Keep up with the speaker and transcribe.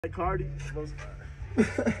Cardi.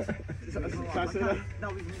 No,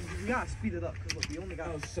 we gotta speed it up because look, we only got.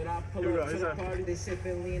 Oh, should I pull up to the party? They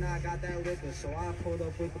sippin' lean, I got that liquor, so I pulled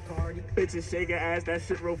up with Bacardi. Bitches shake her ass, that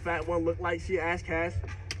shit real fat one look like she ass cash.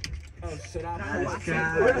 Oh, should I pull pull up up to the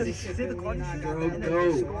party? I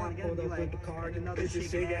pulled up with Bacardi. Bitches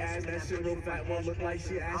shake her ass, that shit real fat one look like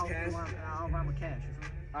she ass cash. I'll rhyme with cash.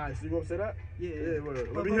 Alright, so you gonna say that? Yeah.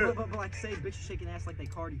 Let me hear. But like say bitches shaking ass like they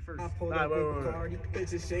Cardi first. I pulled up with Bacardi.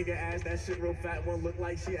 Bitches shake her ass, that shit real fat one look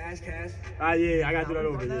like she ass cash. Yeah, I gotta do that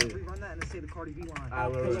over. Rerun that and then say the Cardi B line. I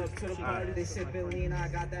pulled up to the party. They sippin' lean, I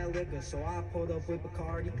got that liquor, so I pulled up with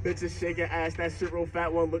Bacardi. Bitches shake her ass, that shit real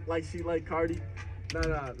fat one look like she like Cardi.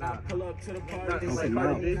 Nah. I pull up to the party. They Okay, sippin'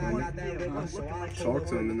 now. lean, I got that liquor, so I Talk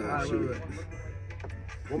to him in that shit.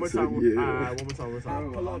 One more time. Yeah. One more time.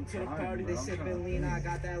 I pull up to the party. They sippin' lean, I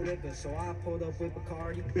got that liquor, so I pulled up with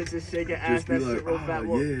Bacardi. Bitches shake her ass, that shit real fat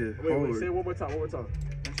one. Wait, say it one more time.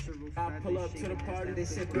 I pull up to the party. They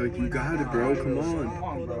sippin' Like, you lean, got I it, bro. that Come liquor, so on.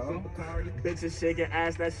 I pulled up with Bacardi. Bitches shake her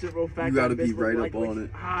ass, that shit real fat. You gotta that be bitch right look up on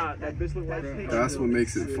it. That bitch look like That's what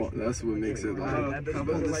makes it fun. That's what makes it that like. bitch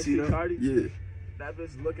looking like she Cardi. Yeah. That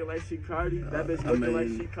bitch looking like she Cardi. That bitch I looking like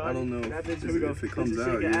mean, she Cardi. I don't know That bitch, if here we go. it comes Bitches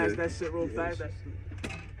out, shake her ass, yeah. that shit real fat.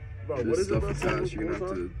 Bro, what This is it, stuff bro? is fast. You're gonna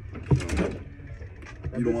have to.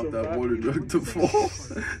 You don't want bitch that so water fat. jug to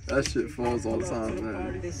fall. That shit falls all the time,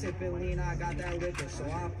 man. They sippin' lean, I got that liquor, so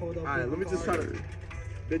I pulled up. Alright, let me just try to.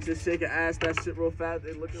 Bitches shake her ass, that shit real fat.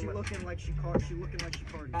 They looking like. looking like she Cardi. She looking like she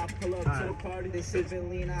Cardi. I pull up to the party. They sippin'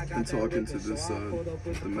 lean, I got I'm that talking liquor, to this, so I pulled up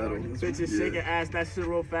with the metal. Bitches shake her Yeah. ass, that shit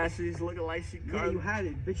real fast. She's looking like she Yeah, Cardi. you had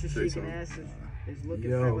it. Bitches Say shaking something. ass is looking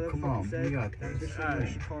Yo, fat. Whatever come the fuck on, you said. we got That this. bitch looking like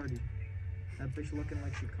she Cardi. That bitch looking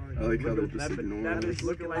like she Cardi. I like how they're That just ignoring bitch us.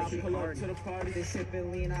 looking like I she pull up Cardi. to the party. They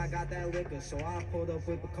sippin' lean, I got that liquor, so I pulled up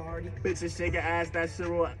with Bacardi. Bitches shake her ass, that shit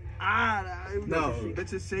real. No.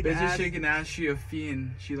 Bitches shake her Bitches ass. shaking ass, she a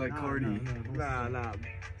fiend. She like Cardi. Nah.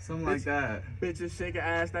 Something like that. Bitches shake her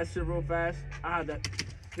ass, that shit real fast. That.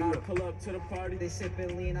 I pull up to the party. They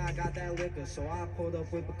sippin' lean, I got that liquor, so I pulled up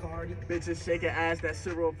with Bacardi. Bitches shake her ass, that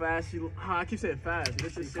shit real fast. I keep saying fast.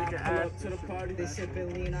 Bitches shake her I pull ass. up to the party. They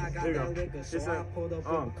sippin' lean, I got There you that go. liquor, so It's I pulled up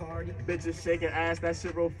with Bacardi. Bitches shake her ass, that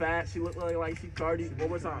shit real fast. She look like she Cardi. One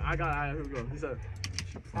more time. Alright, here we go. He said.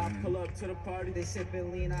 I pull up to the party. They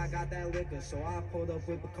sippin' lean, I got that liquor, so I pulled up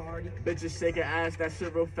with Bacardi. Bitches shake her ass, that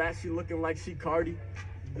shit real fast. She looking like she Cardi.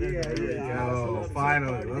 Yo,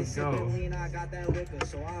 finally, let's They go. sippin' lean, I got that liquor,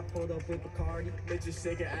 so I pulled up with Bacardi. Bitches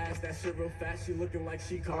shake her ass, that shit real fast. She looking like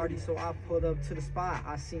she Cardi. So I pulled up to the spot.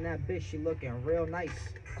 I seen that bitch. She looking real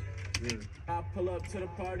nice. I pull up to the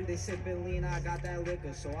party. They sippin' lean, I got that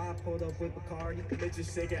liquor, so I pulled up with Bacardi.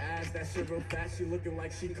 Bitches shake her ass, that shit real fast. She looking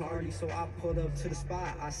like she Cardi. So I pulled up to the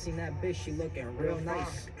spot. I seen that bitch. She looking real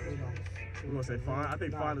nice. You gonna say fine? I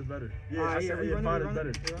think fine is better. Yeah, Alright, I said rerun it, fine is rerun better.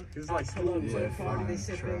 it. It's like Pull up to Yeah, the party. They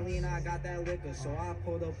fine, sippin' lean, trust. I got that liquor, so I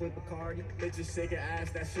pulled up with Bacardi. Bitches shake her ass,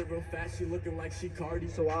 that shit real fast. She looking like she Cardi.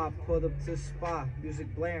 So I pulled up to the spot,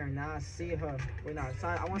 music blaring. Now I see her. Wait, no,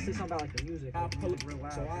 I want to say something about like the music. I pull up, real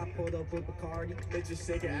loud. so I pulled up with Bacardi. Bitches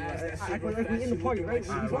shake her ass, that shit Act real like we fast. in the party, right?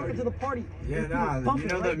 We walking to the party. Yeah, nah, you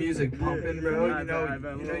know the music pumping, bro. You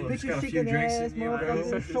know, you just got a few shaking drinks ass, in you,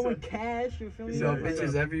 motherfuckers bro. showing cash. You feel me? You know,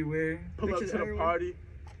 bitches everywhere. Pull up to bitches the everywhere. party.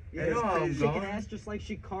 Yeah, You know how I'm shaking going. ass just like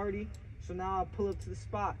she Cardi. So now I pull up to the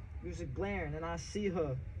spot, music blaring, and I see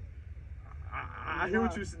her. I hear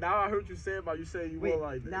what you now. I heard what you say about you saying you Wait, want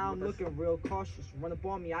like. now I'm looking real cautious. Run up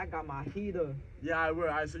on me, I got my heater. Yeah, I will.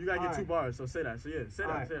 Alright, so you gotta get 2 Alright. bars. So say that. So yeah, say that.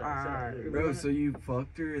 Alright, Say that. alright, Say that. Bro, so you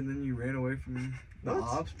fucked her and then you ran away from the What?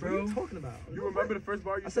 ops, What are bro? you talking about? You remember the first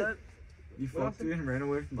bar you I said- said? You What I fucked her and ran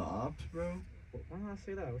away from the ops, bro? Why did I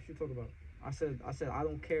say that? What you talking about? I said I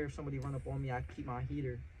don't care if somebody run up on me. I keep my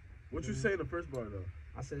heater. What you say in the first bar though?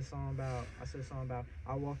 I said something about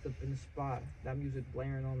I walked up in the spot, that music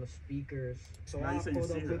blaring on the speakers. So Now I you say you pulled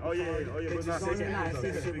see up her. with Oh yeah, Bacardi. oh yeah, but Bitches not on shaking the ass. night,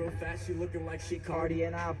 That shit shit real real fast. She looking like she Cardi, Cardi.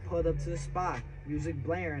 and I pulled up to the spot, music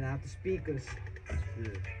blaring out the speakers. Yeah.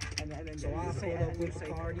 And then So I pulled up with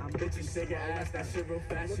Bacardi. Bitches shake her ass. That shit real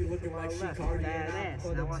fast. She looking like she left, Cardi. that I ass.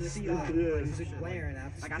 pulled Now up I to the see spot. her. Yeah. Music blaring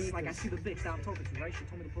out the Like I speakers. see the bitch that I'm talking to, right? She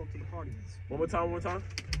told me to pull up to the party. One more time. One more time.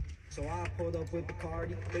 So I pulled up with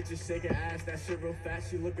Bacardi. Bitches shake her ass. That shit real fast.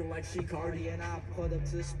 She looking like she Cardi. Cardi and I pulled up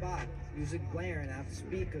to the spot. Music blaring out the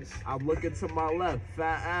speakers. I'm looking to my left.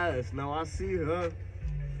 Fat ass. Now I see her.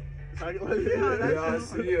 Yeah, I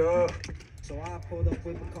see her. So I pulled up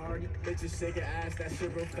with Bacardi. Bitches shake her ass. That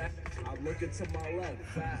shit real fast. I'm looking to my left.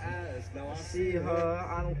 Fat ass. Now I See her.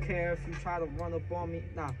 I don't care if you try to run up on me.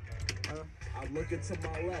 Nah. I'm looking to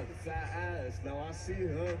my left. Fat ass. Now I see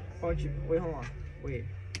her. Punch you. Wait, hold on. Wait.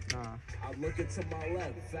 Nah. I'm looking to my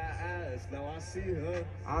left, fat ass. Now I see her.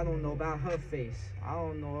 I don't know about her face. I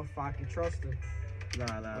don't know if I can trust her.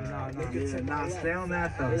 Nah. Nah, stay on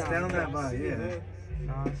that though. Stay on that vibe, yeah.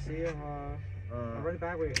 Nah, I see her. I run it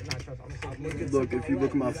back. Wait, nah, trust. I'm gonna say Look, if you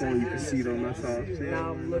look at my phone, you can see it on my top.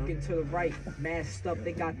 now I'm looking to the right. Masked up,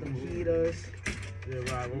 they got them heaters. Yeah,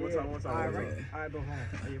 right. One time. Alright, go home.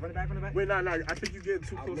 Are you running back? Wait, nah. I think you getting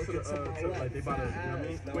too close to the like they about to. You know what I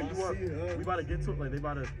mean? Wait, you want? We about to get to it. Like they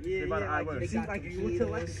about to. Yeah, like, it seems like you look to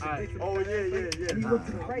the left. Oh yeah. And you look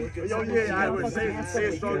to the right. Yo, yeah, I would say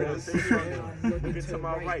it stronger. Looking to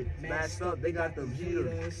my right, mashed up, they got them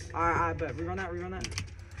heaters. Alright, bet. Rerun that.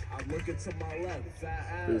 I'm looking to my left, fat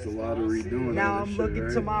ass. There's a lot of redoing. Now all I'm that looking shit,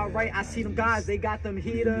 to right? my right. I see them guys. They got them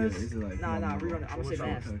heaters. Nah, rerun it. I'm gonna say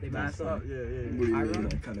masked. They masked up. Yeah. What do you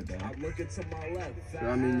mean? Cut it down. I'm looking to my left, fat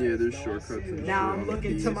I mean, yeah, there's shortcuts and shit. Now on I'm the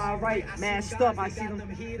looking keys. to my right. Masked up. I see them.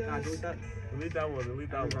 Nah, delete that. Delete that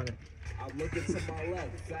one. I'm looking to my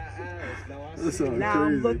left, fat ass. Now I That see sounds Now I'm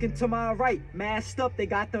crazy. looking to my right. Masked up. They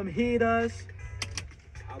got them heaters.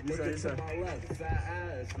 I'm looking to my left, fat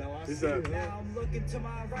ass. Now I He see said, Now I'm looking to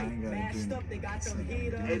my right. Masked up. They got them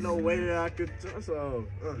heaters. ain't no way that I could. So.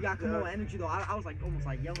 You got come on energy though. I was like almost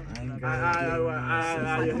like yelling. I ain't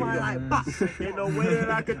Come on, like, bah. Ain't no way that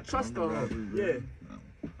I could trust her. Yeah.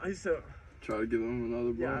 He said, Try to give him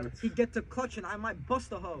another bar. He get the clutch and I might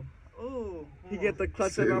bust a hoe. Oh. he get the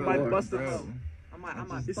clutch Save and I it, might Lord, bust it. bro. I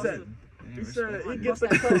might He bust said, it. he said, he Might gets the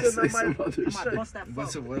bust that clutch Say and I some might. other I might shit. bust that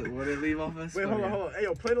What's fuck. what did it leave off us? Wait, hold on. Hey,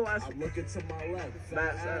 yo, play the last I'm one. looking to my left, fat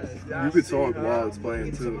Masked ass. ass. Now Yeah, You could I talk see, while huh? it's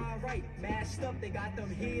playing To too. my right. Masked up. They got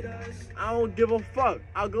them heaters. I don't give a fuck.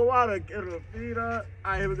 I'll go out and get a feet up.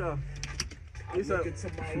 All right, here we go. He I'm said, looking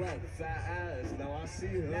to my left, fat ass. Now I see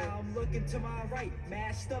her. Now I'm looking to my right.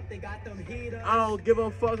 Masked up. They got them heaters. I don't give a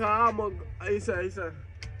fuck how I'm gonna. He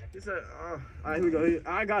said, all right, here we go.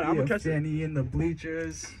 I got it. I'm gonna catch it. Fanny in the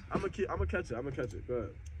bleachers. I'm gonna catch it. Go ahead.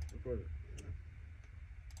 Record it.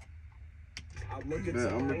 I'm looking Man,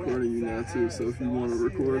 to I'm my recording you now left, too, fat so if ass. you Now want I to see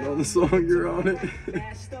record her. on the song, you're on it.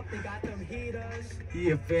 Masked up. They got them heaters. He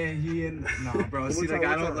a fan. He in. Nah, bro. See, like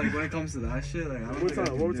I don't like when it comes to that shit. Like I don't think I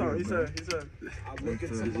can One more do time. it, He bro. said. I'm looking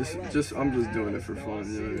to my left, Just, I'm just fat doing it ass. for Now I fun, you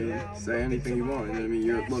see know what I her. mean? Say anything you want, you know what I mean?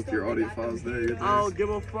 Your audio file's there. You're I there. don't give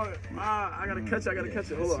a fuck. I gotta catch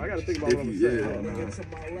it. Hold on. I gotta think about If what I'm you- saying. yeah. Hold on. Looking to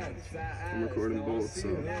my left, fat ass. I'm recording Now I both, see so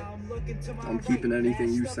her. Now I'm looking to my I'm right. keeping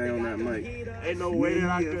anything you Masked say up, on they that got them mic. heaters. Ain't no way that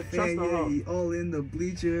I He a could trust fan, the hoe. he all in the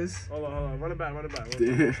bleachers. Hold on. Run it back. I'm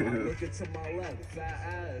Damn. looking to my left,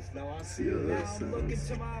 fat ass. Now I see See how her. that Now I'm looking sounds.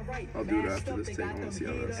 to my right. I'll do it Masked after up, this they thing. I got want them to see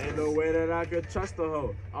how that heaters. Ain't sounds. no way that I could trust the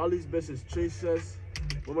hoe. All these bitches treacherous.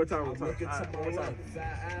 One more time. I'm looking to my left,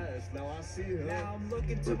 fat ass. Now I see her. Now I'm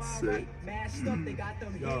looking to Let's my see. right. Masked up, they got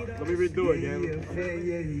them Yo, heaters. let me redo it, He a again. fan,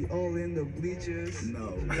 yeah, he all in the bleachers. No.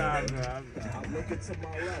 Nah. I'm looking to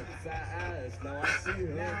my left, fat ass. Now I see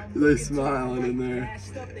her. Now I'm They looking to smiling my in right. there.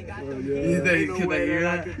 Masked up, they got Oh, them yeah. Yeah, heaters. they- Ain't no could way they hear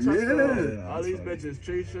that I that? could trust the Yeah. hoe. All these That's bitches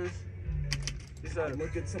treacherous. He I'm said,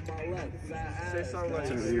 looking to my left, fat say ass. something like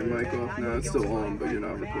Turn your mic off now. It's still on, but you're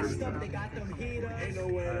not recording Masked up, they now. got them heaters. Ain't no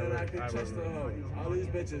way that I could trust the hoe. All these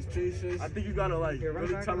bitches treacherous. I think you gotta like Here, run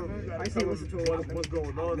really back, tell run them, back. I see, listen to it. what's going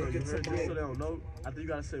on. Though. You Looking heard to this my- so they don't know. I think you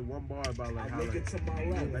gotta say one bar about like I'm how looking like, to my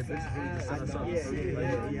left, like this fat really just set ass. us up. Yeah, So, yeah, like,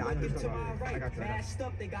 yeah, yeah. I Looking just to my I right. got you. Masked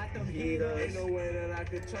up, they got them Ain't heaters. no way that I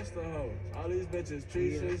could trust the hoe. All these bitches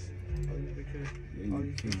treacherous. Yeah,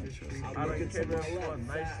 you can't trust. I'm I looking done to came my in for a left,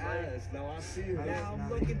 nice fat night. ass. Now I see her. Now I'm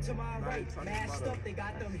looking to my Now right. they talking Masked about up, they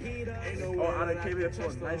got them heaters. Ain't no Oh, way I that done came here could for a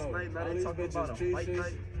trust the nice hoe. night. Now All they these talking about a bitches fight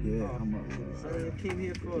treacherous. night. Yeah, Oh. I'm a. So you came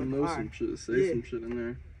here for. You know Alright, some shit. Say Yeah. some shit in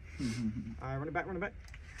there. Alright, run it back.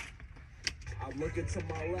 I'm looking to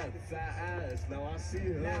my left, fat ass. Now I see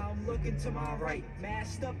her. Now I'm looking to my right.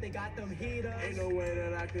 Masked up, they got them heaters. Ain't no way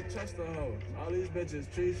that I could trust the hoe. All these bitches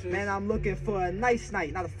treacherous. Man, I'm looking for a nice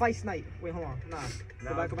night, not a fight night. Wait, hold on. Nah.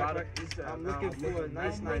 Now Go it's back. about to- he said, I'm now looking I'm for a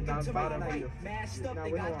nice night, not a to fight my night. right. Masked up, Now,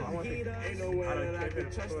 they wait, got hold on, I them want to- heaters. Ain't no way I done that I came could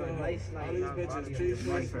here trust for the a hoe. nice night. All these Now bitches it's treacherous.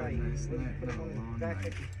 Nice for a night. nice Put it night, on not a long back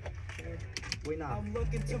night. check. Wait, nah. I'm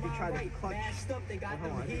looking to If you my try to right, clutch- mashed up, they got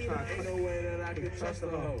Hold on, them if you heaters. try to Ain't no way that I can trust the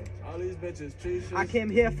hoe. All these bitches treacherous. I came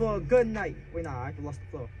here for a good night. Wait, nah, I lost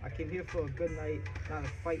the flow. I came here for a good night, not a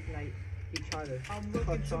fight night. He tried to I'm looking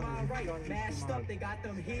clutch to on my his right, gun. mashed up, they got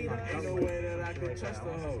them heaters. Ain't no way that I can trust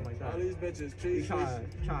the hoe. All these bitches He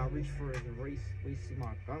treacherous. try to reach for his race, see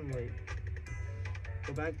my gun rate.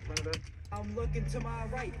 Go back, run it back. I'm looking to my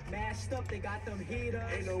right, mashed up, they got them heaters.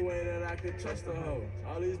 Ain't no way that I can trust the hoe.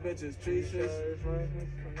 All these bitches treacherous. It's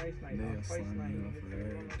a nice night, not a They'll fight slime night. you up for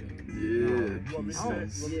everything. Yeah, What we Oh,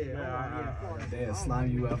 Pieces. yeah. They'll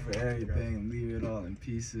slime you up for everything and leave it all in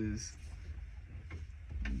pieces.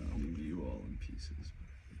 You know,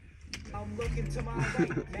 I'm looking to my right.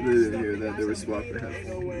 They didn't hear that. They were swapping Ain't no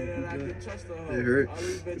headphones. way that I could trust a hoe. It hurt. All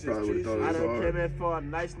these They bitches probably would've thought it I was done hard. came in for a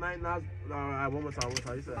nice night. Now, alright, one more time.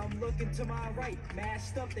 You said. I'm looking to my right.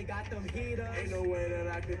 Mashed up, they got them heaters. Ain't no way that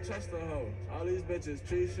I could trust a hoe. All these bitches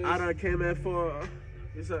treacherous. I done came in for.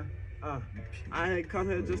 He said, I ain't come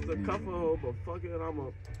here just to cuff a hoe, but fuck it,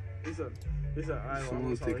 He said, alright,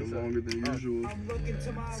 Someone's taking longer than usual. I'm looking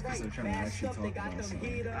to my Because they're right. trying to Mashed actually up, they talk got about them something.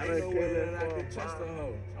 heaters. I done came here that I could trust a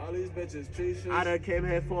hoe. All these bitches treacherous. I done came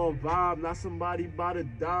here for a vibe, not somebody about to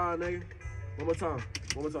die, nigga. One more time.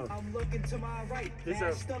 I'm looking to my right. He said,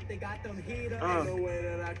 Mashed up, they got them heaters. Ain't no way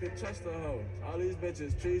that I could trust a hoe. All these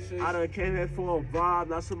bitches treacherous. I done came here for a vibe,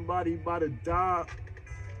 not somebody about to die.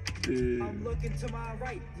 Yeah. I'm looking to my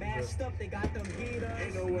right. Mashed up, they got them heaters.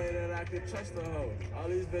 Ain't no way that I could trust a hoe. All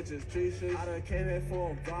these bitches treacherous. I done came here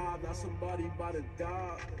for a vibe, not somebody about to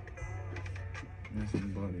die.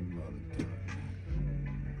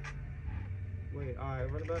 Wait,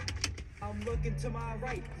 alright, run it back. I'm looking to my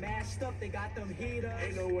right. Mashed up, they got them heaters.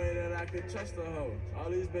 Ain't no way that I could trust a hoe.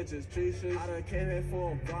 All these bitches treacherous. I done came here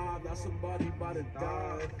for a vibe, not somebody about to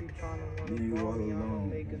die. If he tryna run You up all on me, I'ma alone.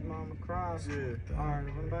 make his mama cry. Yeah. Alright,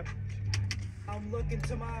 run back. I'm looking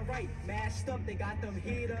to my right. Mashed up, they got them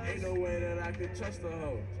heaters. Ain't no way that I could trust a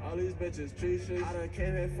hoe. All these bitches treacherous. I done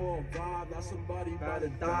came here for a vibe, not somebody about Gotta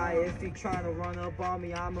to die. die. If he tryna run up on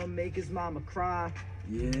me, I'ma make his mama cry.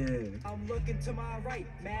 Yeah. I'm looking to my right.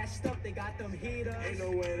 Mashed up, they got them heaters. Ain't no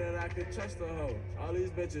way that I could trust a hoe. All these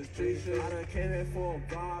bitches treacherous. I done came here for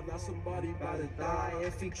a vibe, not somebody about to die.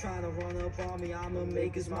 If he tryna run up on me, I'ma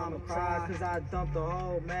make his mama cry. Cause I dumped the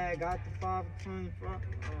whole mag, got the 525.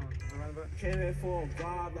 Run back. Came here for a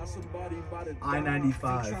vibe, not somebody about to die. I-95.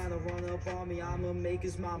 If he tryna run up on me, I'ma make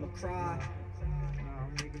his mama cry.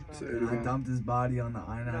 Say it I again. dumped his body on the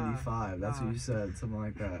I-95. That's Nah. what you said, something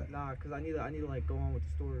like that. Nah, cause I need to like go on with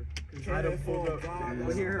the story. 'Cause Came I here done for pulled a up. vibe,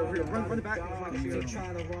 But here, not somebody run it back. about to If die. he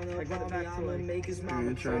tryna run Like, up on me, I'ma make his You mama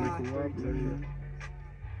ain't trying to cry. cooperate.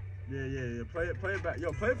 Yeah. Play it back.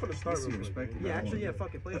 Yo, play it for the start. Let's see, real quick. respect it. Yeah, actually, yeah,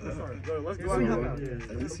 fuck it. Play it for the start. Yo, let's Here's go what out. I'm talking Yeah.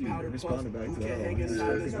 about. At least you responded back to You can't hang that.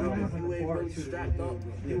 inside this room if you ain't really strapped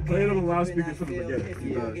up. Play it on the loudspeakers from the beginning. If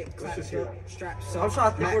you don't get clapped up, straps I'm up,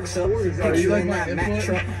 trying to max record up, stories. picture You like in my that Mack input?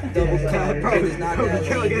 truck, double cup, bro, it's not that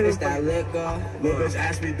Kill lean, it. it's that liquor. Little bitch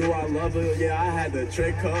asked me, do I love her? Yeah, I had to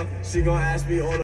trick her. She gon' ask me on